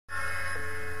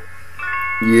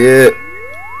Yeah,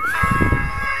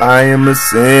 I am a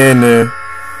sinner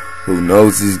who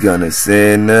knows he's gonna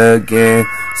sin again.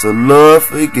 So Lord,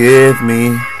 forgive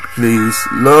me, please.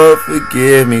 Lord,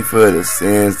 forgive me for the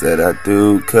sins that I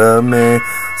do commit.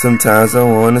 Sometimes I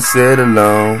wanna sit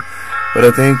alone, but I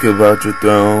think about your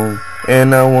throne.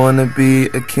 And I wanna be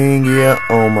a king, yeah,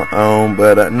 on my own.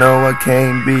 But I know I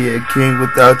can't be a king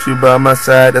without you by my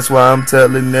side. That's why I'm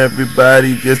telling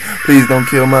everybody, just please don't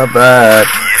kill my vibe.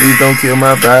 Please don't kill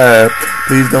my vibe.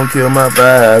 Please don't kill my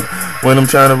vibe. When I'm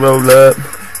trying to roll up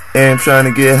and trying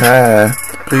to get high,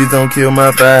 please don't kill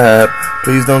my vibe.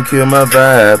 Please don't kill my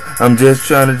vibe. I'm just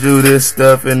trying to do this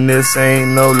stuff and this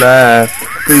ain't no lie.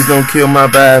 Please don't kill my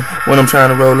vibe when I'm trying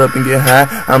to roll up and get high.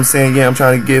 I'm saying, yeah, I'm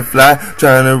trying to get fly,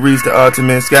 trying to reach the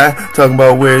ultimate sky. Talking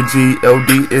about where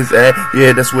G-O-D is at.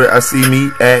 Yeah, that's where I see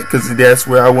me at, cause that's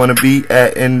where I wanna be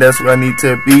at, and that's where I need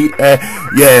to be at.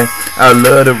 Yeah, I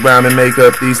love to rhyme and make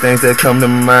up these things that come to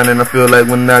my mind, and I feel like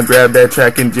when I grab that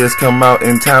track and just come out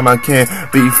in time, I can't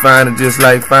be finer, just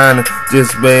like finer,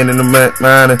 just being in the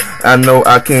minor. I know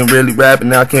I can really rap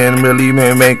and I can really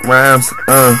even make rhymes.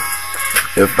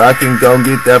 If I can go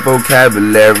get that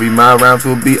vocabulary, my rhymes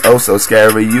will be oh so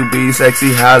scary. You be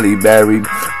sexy Holly Berry.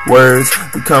 Words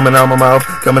be coming out my mouth,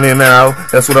 coming in and out.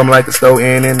 That's what I'm like, to stow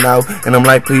in and out. And I'm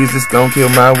like, please just don't kill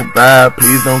my vibe.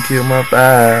 Please don't kill my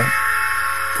vibe.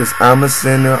 Cause I'm a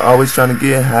sinner, always trying to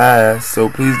get high. So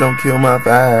please don't kill my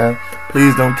vibe.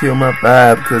 Please don't kill my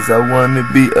vibe, cause I wanna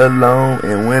be alone.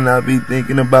 And when I be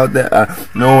thinking about that, I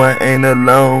know I ain't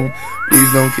alone.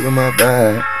 Please don't kill my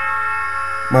vibe.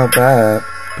 My vibe.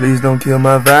 Please don't kill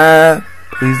my vibe.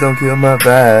 Please don't kill my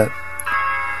vibe.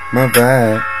 My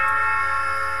vibe.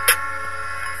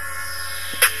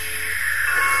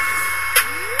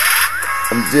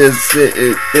 I'm just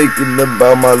sitting thinking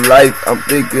about my life. I'm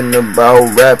thinking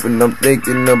about rapping. I'm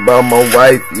thinking about my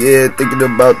wife. Yeah, thinking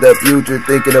about that future.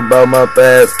 Thinking about my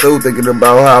past too. Thinking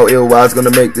about how ill I was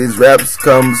gonna make these raps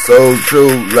come so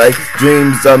true. Like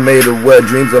dreams are made of what?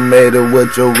 Dreams are made of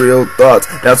what? Your real thoughts.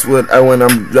 That's what when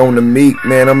I'm on the meek,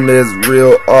 man, I'm just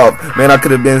real off. Man, I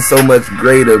could have been so much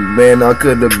greater. Man, I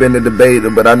could have been a debater.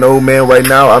 But I know, man, right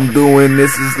now I'm doing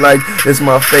this. It's like it's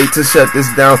my fate to shut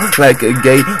this down like a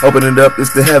gate. Open it up.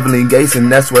 It's the heavenly gates,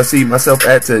 and that's where I see myself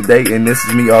at today. And this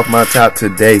is me off my top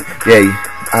today. Yay,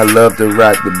 I love to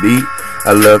rock the beat.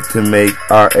 I love to make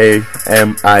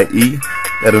R-A-M-I-E.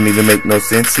 That don't even make no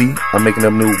sense. See, I'm making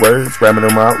up new words, rhyming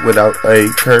them out without a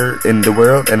curve in the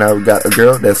world. And I got a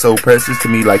girl that's so precious to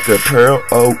me like a pearl.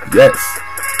 Oh yes,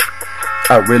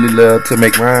 I really love to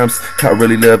make rhymes. I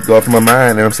really love to go off my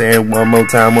mind. And I'm saying one more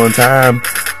time, one time.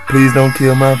 Please don't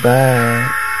kill my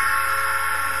vibe.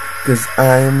 Cause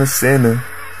I am a sinner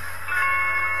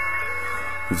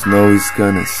who's know he's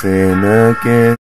gonna sin again.